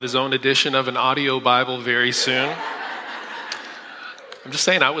His own edition of an audio Bible very soon. I'm just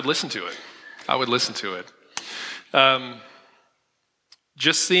saying I would listen to it. I would listen to it.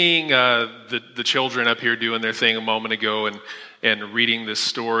 Just seeing the children up here doing their thing a moment ago and reading this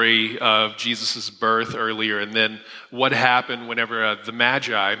story of Jesus' birth earlier, and then what happened whenever the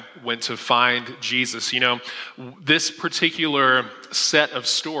Magi went to find Jesus. You know, this particular set of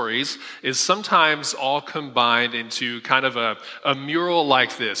stories is sometimes all combined into kind of a mural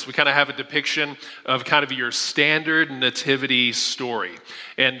like this. We kind of have a depiction of kind of your standard nativity story.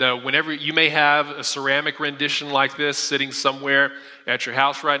 And whenever you may have a ceramic rendition like this sitting somewhere at your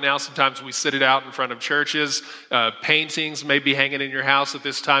house right now, sometimes we sit it out in front of churches. Paintings may be hanging in your house at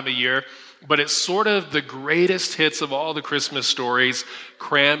this time of year. But it's sort of the greatest hits of all the Christmas stories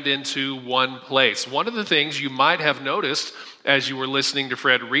crammed into one place. One of the things you might have noticed as you were listening to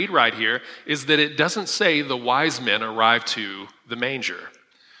Fred read right here is that it doesn't say the wise men arrived to the manger.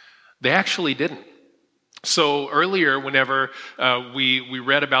 They actually didn't. So earlier, whenever we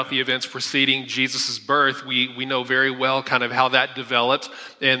read about the events preceding Jesus' birth, we know very well kind of how that developed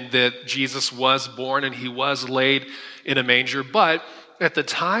and that Jesus was born and he was laid in a manger. But at the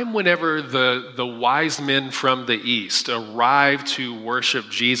time whenever the wise men from the east arrived to worship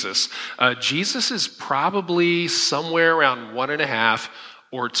Jesus, Jesus is probably somewhere around 1.5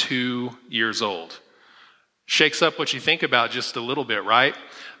 or 2 years old. Shakes up what you think about just a little bit, right?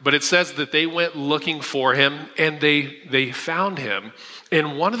 But it says that they went looking for him and they found him.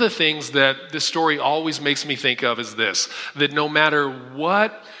 And one of the things that this story always makes me think of is this, that no matter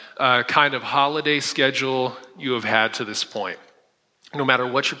what kind of holiday schedule you have had to this point, no matter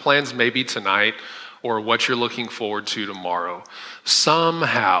what your plans may be tonight or what you're looking forward to tomorrow,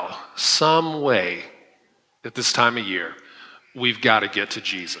 somehow, some way, at this time of year, we've got to get to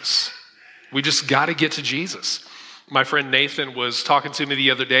Jesus. We just got to get to Jesus. My friend Nathan was talking to me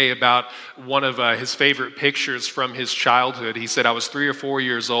the other day about one of his favorite pictures from his childhood. He said, I was 3 or 4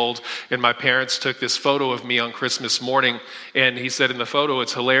 years old, and my parents took this photo of me on Christmas morning. And he said in the photo,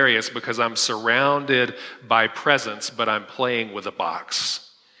 it's hilarious because I'm surrounded by presents, but I'm playing with a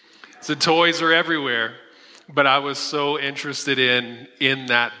box. So toys are everywhere. But I was so interested in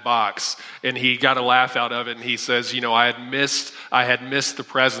that box, and he got a laugh out of it. And he says, you know, I had missed the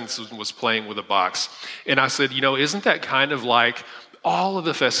presents and was playing with a box. And I said, you know, isn't that kind of like all of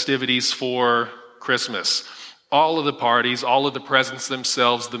the festivities for Christmas, all of the parties, all of the presents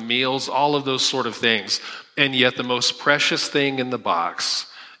themselves, the meals, all of those sort of things, and yet the most precious thing in the box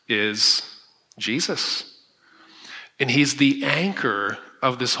is Jesus, and he's the anchor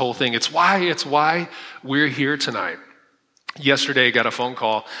of this whole thing. It's why we're here tonight. Yesterday, I got a phone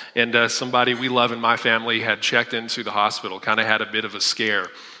call, and somebody we love in my family had checked into the hospital, kind of had a bit of a scare.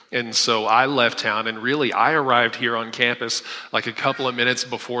 And so I left town, and really I arrived here on campus like a couple of minutes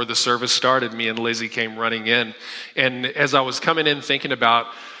before the service started. Me and Lizzie came running in. And as I was coming in thinking about,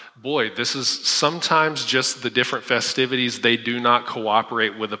 boy, this is sometimes just the different festivities, they do not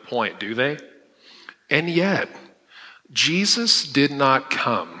cooperate with a point, do they? And yet, Jesus did not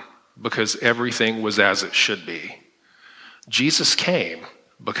come because everything was as it should be. Jesus came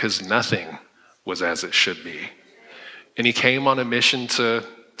because nothing was as it should be. And he came on a mission to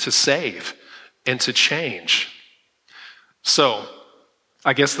save and to change. So,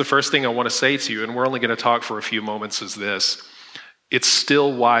 I guess the first thing I want to say to you, and we're only going to talk for a few moments, is this. It's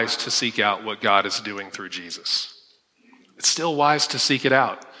still wise to seek out what God is doing through Jesus. It's still wise to seek it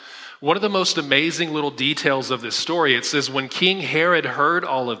out. One of the most amazing little details of this story, it says when King Herod heard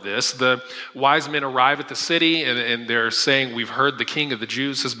all of this, the wise men arrive at the city and they're saying, we've heard the king of the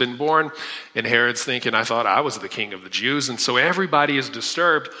Jews has been born. And Herod's thinking, I thought I was the king of the Jews. And so everybody is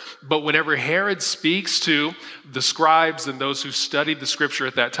disturbed. But whenever Herod speaks to the scribes and those who studied the scripture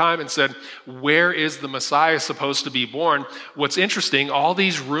at that time and said, where is the Messiah supposed to be born? What's interesting, all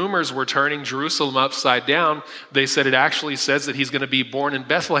these rumors were turning Jerusalem upside down. They said it actually says that he's going to be born in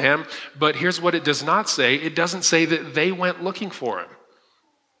Bethlehem. But here's what it does not say. It doesn't say that they went looking for him.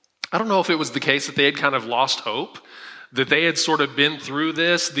 I don't know if it was the case that they had kind of lost hope, that they had sort of been through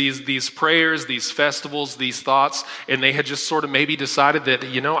this, these prayers, these festivals, these thoughts, and they had just sort of maybe decided that,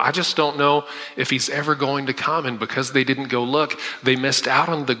 you know, I just don't know if he's ever going to come. And because they didn't go look, they missed out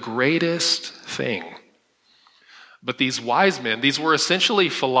on the greatest thing. But these wise men, these were essentially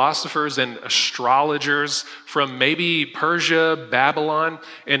philosophers and astrologers from maybe Persia, Babylon,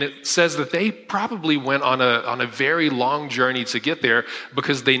 and it says that they probably went on a very long journey to get there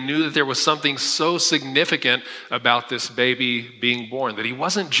because they knew that there was something so significant about this baby being born, that he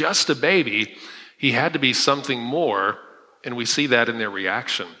wasn't just a baby, he had to be something more, and we see that in their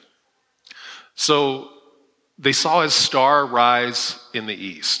reaction. So They saw his star rise in the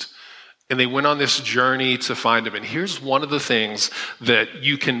east. And they went on this journey to find him. And here's one of the things that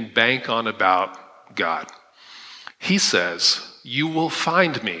you can bank on about God. He says, "You will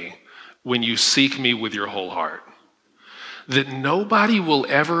find me when you seek me with your whole heart." That nobody will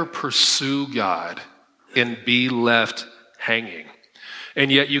ever pursue God and be left hanging. And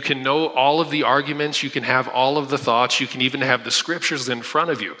yet you can know all of the arguments, you can have all of the thoughts, you can even have the scriptures in front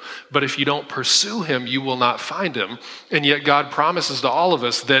of you. But if you don't pursue him, you will not find him. And yet God promises to all of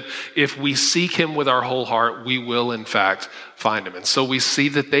us that if we seek him with our whole heart, we will in fact find him. And so we see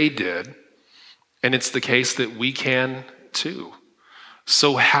that they did, and it's the case that we can too.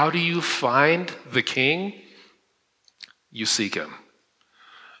 So how do you find the King? You seek him.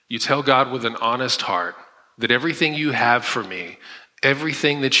 You tell God with an honest heart that everything you have for me,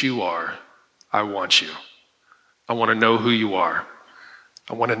 everything that you are, I want you. I want to know who you are.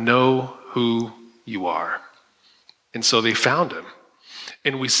 I want to know who you are. And so they found him.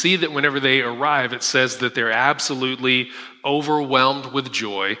 And we see that whenever they arrive, it says that they're absolutely overwhelmed with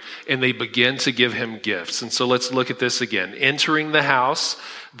joy and they begin to give him gifts. And so let's look at this again. Entering the house,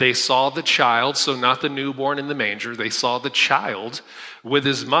 they saw the child, so not the newborn in the manger. They saw the child with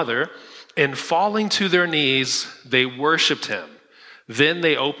his mother, and falling to their knees, they worshiped him. Then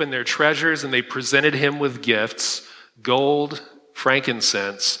they opened their treasures and they presented him with gifts, gold,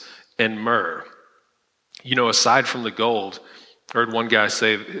 frankincense, and myrrh. You know, aside from the gold, I heard one guy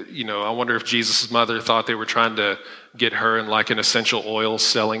say, I wonder if Jesus' mother thought they were trying to get her in like an essential oil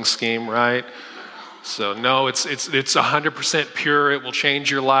selling scheme, right? So no, it's 100% pure. It will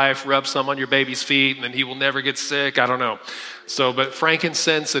change your life. Rub some on your baby's feet and then he will never get sick. I don't know. So, but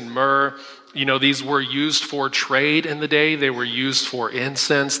frankincense and myrrh, these were used for trade in the day. They were used for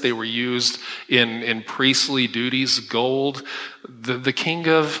incense. They were used in priestly duties. Gold, the king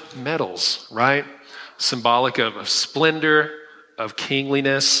of metals, right? Symbolic of splendor, of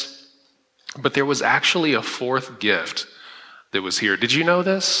kingliness. But there was actually a fourth gift that was here. Did you know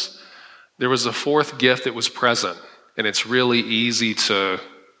this? There was a fourth gift that was present, and it's really easy to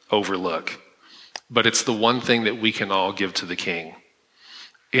overlook. But it's the one thing that we can all give to the king.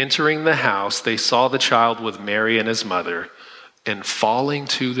 Entering the house, they saw the child with Mary and his mother, and falling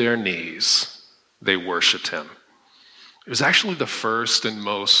to their knees, they worshiped him. It was actually the first and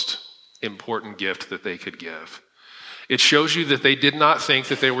most important gift that they could give. It shows you that they did not think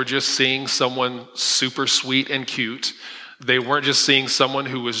that they were just seeing someone super sweet and cute. They weren't just seeing someone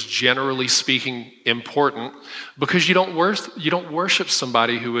who was generally speaking important, because you don't worship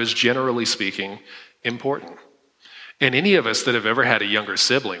somebody who is generally speaking important. And any of us that have ever had a younger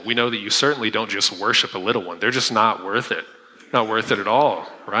sibling, we know that you certainly don't just worship a little one. They're just not worth it. Not worth it at all,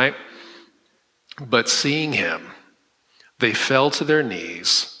 right? But seeing him, they fell to their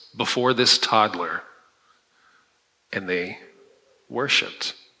knees before this toddler and they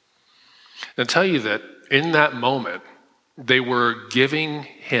worshiped. And I tell you that in that moment, they were giving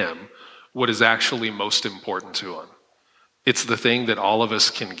him what is actually most important to him. It's the thing that all of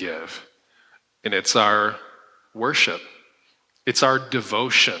us can give, and it's our worship. It's our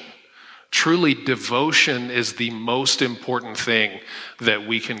devotion. Truly, devotion is the most important thing that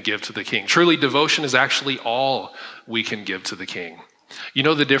we can give to the king. Truly, devotion is actually all we can give to the king. You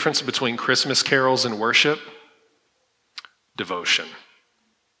know the difference between Christmas carols and worship? Devotion.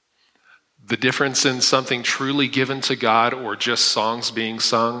 The difference in something truly given to God or just songs being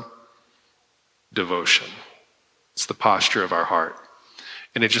sung? Devotion. It's the posture of our heart.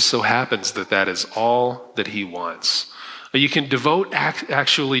 And it just so happens that that is all that he wants. You can devote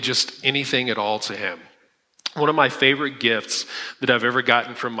actually just anything at all to him. One of my favorite gifts that I've ever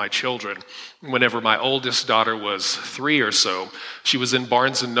gotten from my children, whenever my oldest daughter was 3 or so, she was in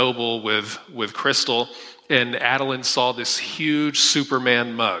Barnes & Noble with Crystal, and Adeline saw this huge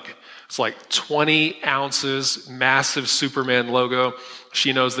Superman mug. It's like 20 ounces, massive Superman logo.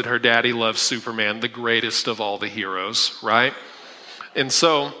 She knows that her daddy loves Superman, the greatest of all the heroes, right? And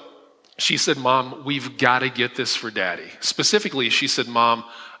so she said, "Mom, we've got to get this for Daddy." Specifically, she said, "Mom,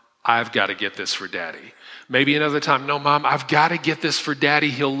 I've got to get this for Daddy." Maybe another time, "No, Mom, I've got to get this for Daddy.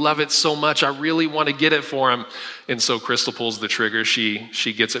 He'll love it so much. I really want to get it for him." And so Crystal pulls the trigger.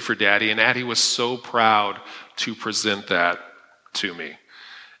 She gets it for Daddy. And Addie was so proud to present that to me.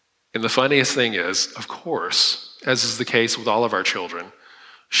 And the funniest thing is, of course, as is the case with all of our children,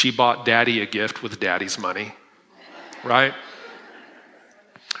 she bought Daddy a gift with Daddy's money, right?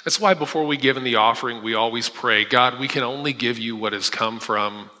 That's why before we give in the offering, we always pray, "God, we can only give you what has come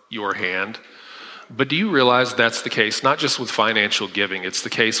from your hand." But do you realize that's the case, not just with financial giving, it's the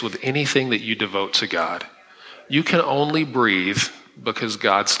case with anything that you devote to God. You can only breathe because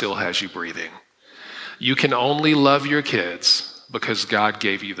God still has you breathing. You can only love your kids because God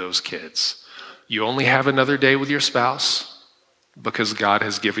gave you those kids. You only have another day with your spouse because God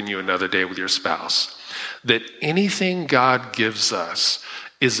has given you another day with your spouse. That anything God gives us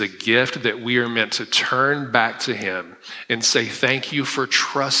is a gift that we are meant to turn back to him and say, thank you for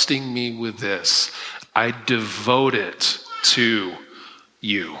trusting me with this. I devote it to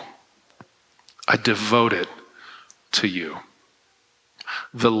you. I devote it to you.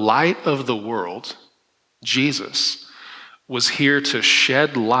 The light of the world, Jesus, was here to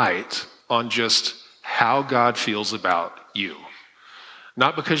shed light on just how God feels about you.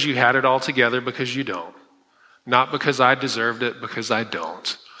 Not because you had it all together, because you don't. Not because I deserved it, because I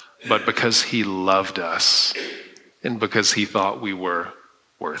don't. But because he loved us and because he thought we were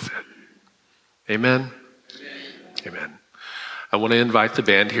worth it. Amen? Amen. I want to invite the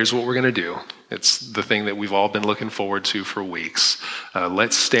band. Here's what we're going to do. It's the thing that we've all been looking forward to for weeks.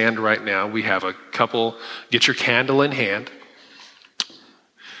 Let's stand right now. We have a couple. Get your candle in hand.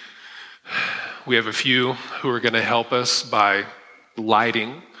 We have a few who are going to help us by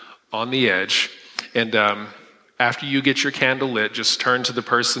lighting on the edge. And after you get your candle lit, just turn to the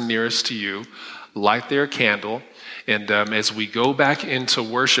person nearest to you, light their candle. And as we go back into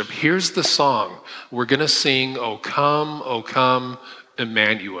worship, here's the song. We're going to sing, O come,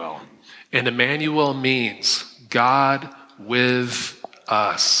 Emmanuel. And Emmanuel means God with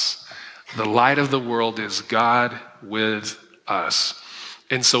us. The light of the world is God with us.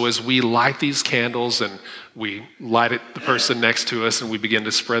 And so as we light these candles and we light it the person next to us and we begin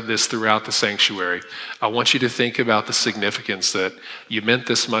to spread this throughout the sanctuary, I want you to think about the significance that you meant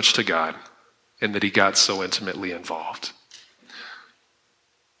this much to God and that he got so intimately involved.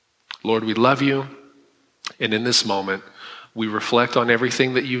 Lord, we love you. And in this moment, we reflect on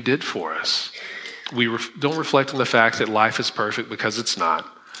everything that you did for us. We don't reflect on the fact that life is perfect because it's not,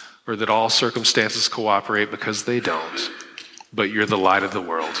 or that all circumstances cooperate because they don't. But you're the light of the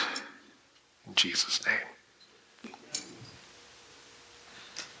world. In Jesus' name.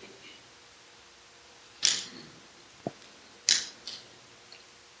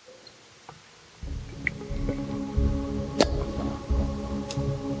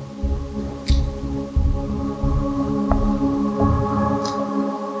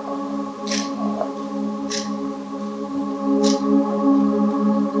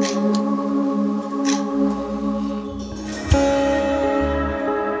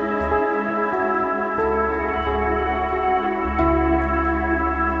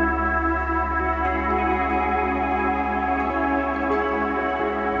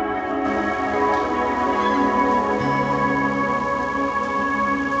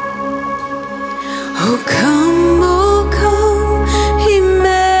 Oh come, Emmanuel,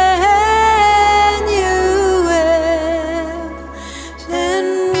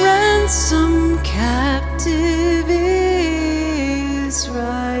 and ransom captive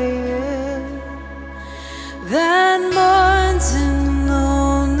Israel that mourns in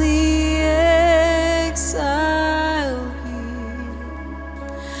lonely exile here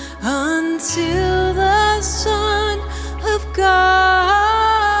until the Son of God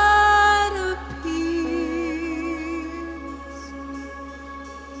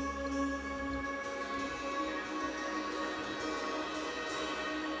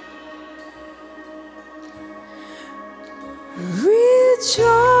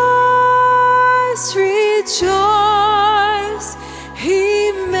Rejoice, rejoice,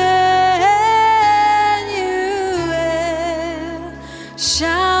 Emmanuel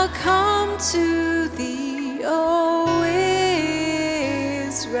shall come to thee, O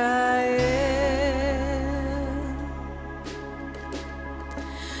Israel.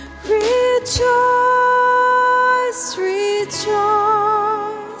 Rejoice, rejoice,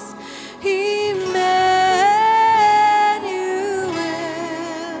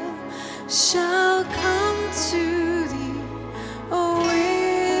 Emmanuel shall come to thee, O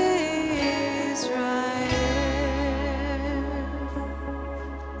Israel.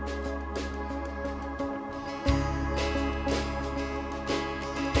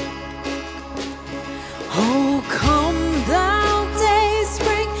 Oh, come thou day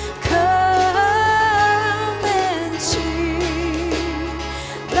spring, come and cheer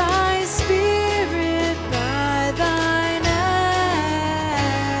thy spirit by thine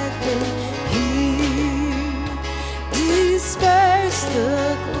advent here. Disperse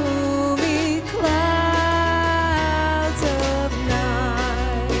the gloomy clouds of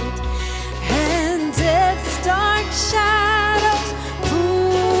night and death's dark shadows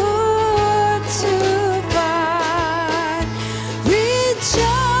put to flight.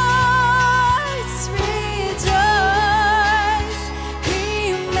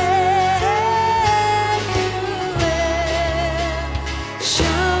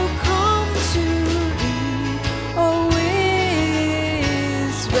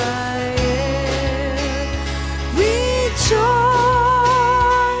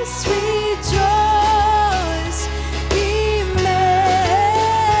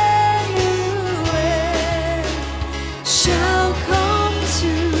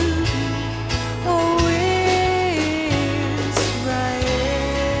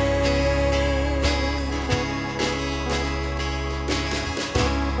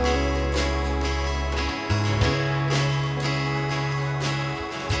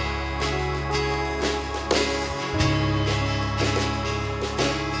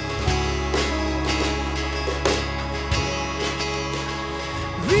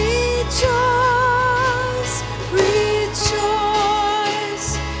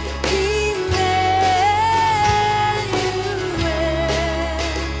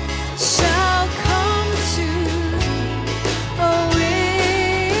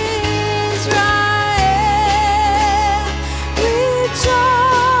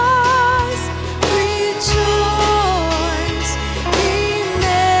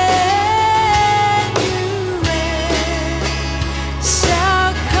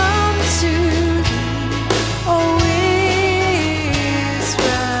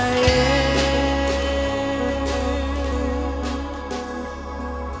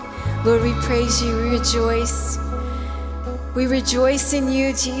 Lord, we praise you, we rejoice. We rejoice in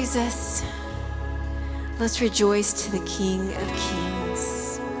you, Jesus. Let's rejoice to the King of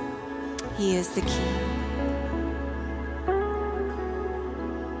Kings. He is the King.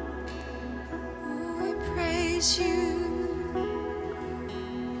 Oh, we praise you.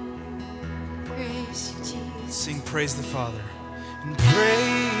 Praise you, Jesus. Sing praise the Father. And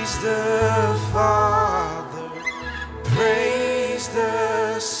praise the Father. Praise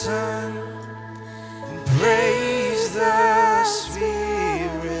the Son. And praise the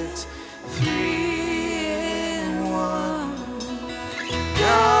Spirit. Three in one.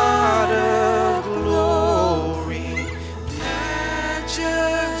 God of glory, majesty.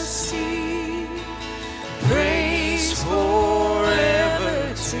 Praise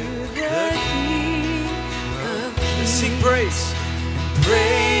forever to the King of Kings. Let's sing praise.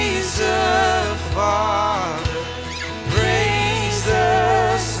 Praise the Father, praise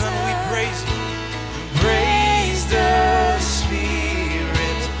the Son, we praise you. Praise the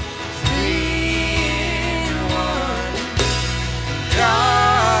Spirit, three in one.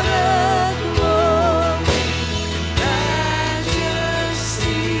 God of glory, majesty,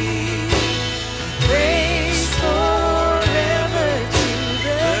 praise forever to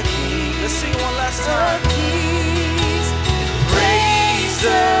the King. Let's sing it one last time.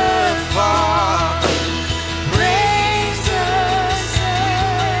 The Father, praise the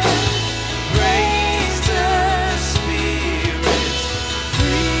Son, praise the Spirit,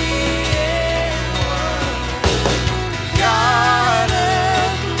 three in one. God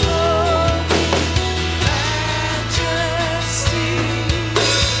of glory, majesty,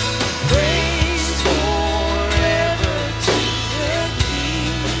 praise forever to the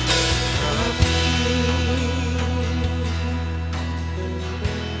King of Kings.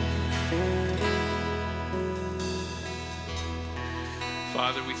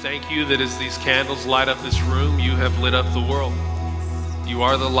 Father, we thank you that as these candles light up this room, you have lit up the world. You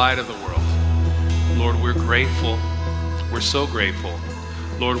are the light of the world. Lord, we're grateful. We're so grateful.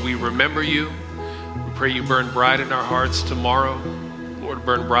 Lord, we remember you. We pray you burn bright in our hearts tomorrow. Lord,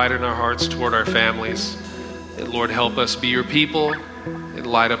 burn bright in our hearts toward our families. And Lord, help us be your people and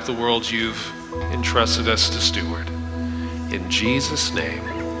light up the world you've entrusted us to steward. In Jesus' name,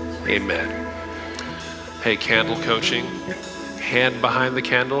 amen. Hey, candle coaching. Hand behind the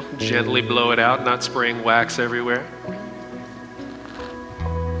candle, gently blow it out, not spraying wax everywhere.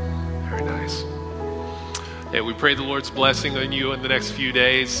 Very nice. And we pray the Lord's blessing on you in the next few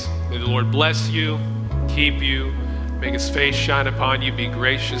days. May the Lord bless you, keep you, make his face shine upon you, be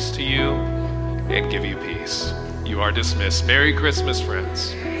gracious to you, and give you peace. You are dismissed. Merry Christmas,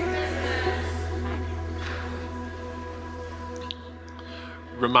 friends.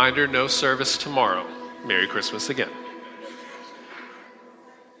 Reminder, no service tomorrow. Merry Christmas again.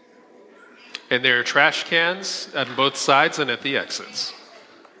 And there are trash cans on both sides and at the exits.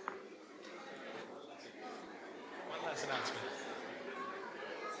 One last announcement.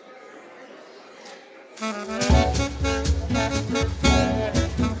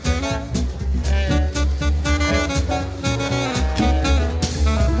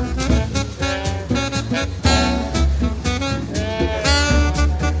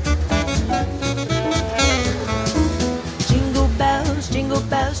 Jingle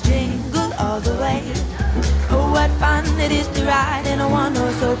bells, jingle all the way. Oh, what fun it is to ride in a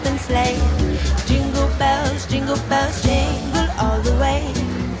one-horse open sleigh. Jingle bells, jingle all the way.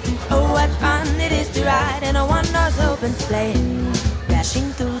 Oh, what fun it is to ride in a one-horse open sleigh.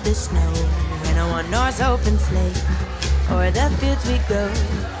 Dashing through the snow in a one-horse open sleigh. O'er the fields we go,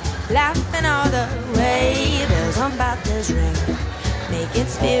 laughing all the way. Bells on bobtails ring, making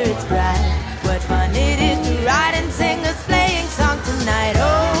spirits bright. What fun it is to ride and sing a sleighing song tonight.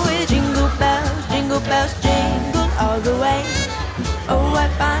 Oh, jingle bells, jingle all the way. Oh,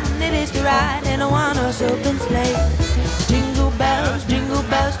 what fun it is to ride in a one-horse open sleigh.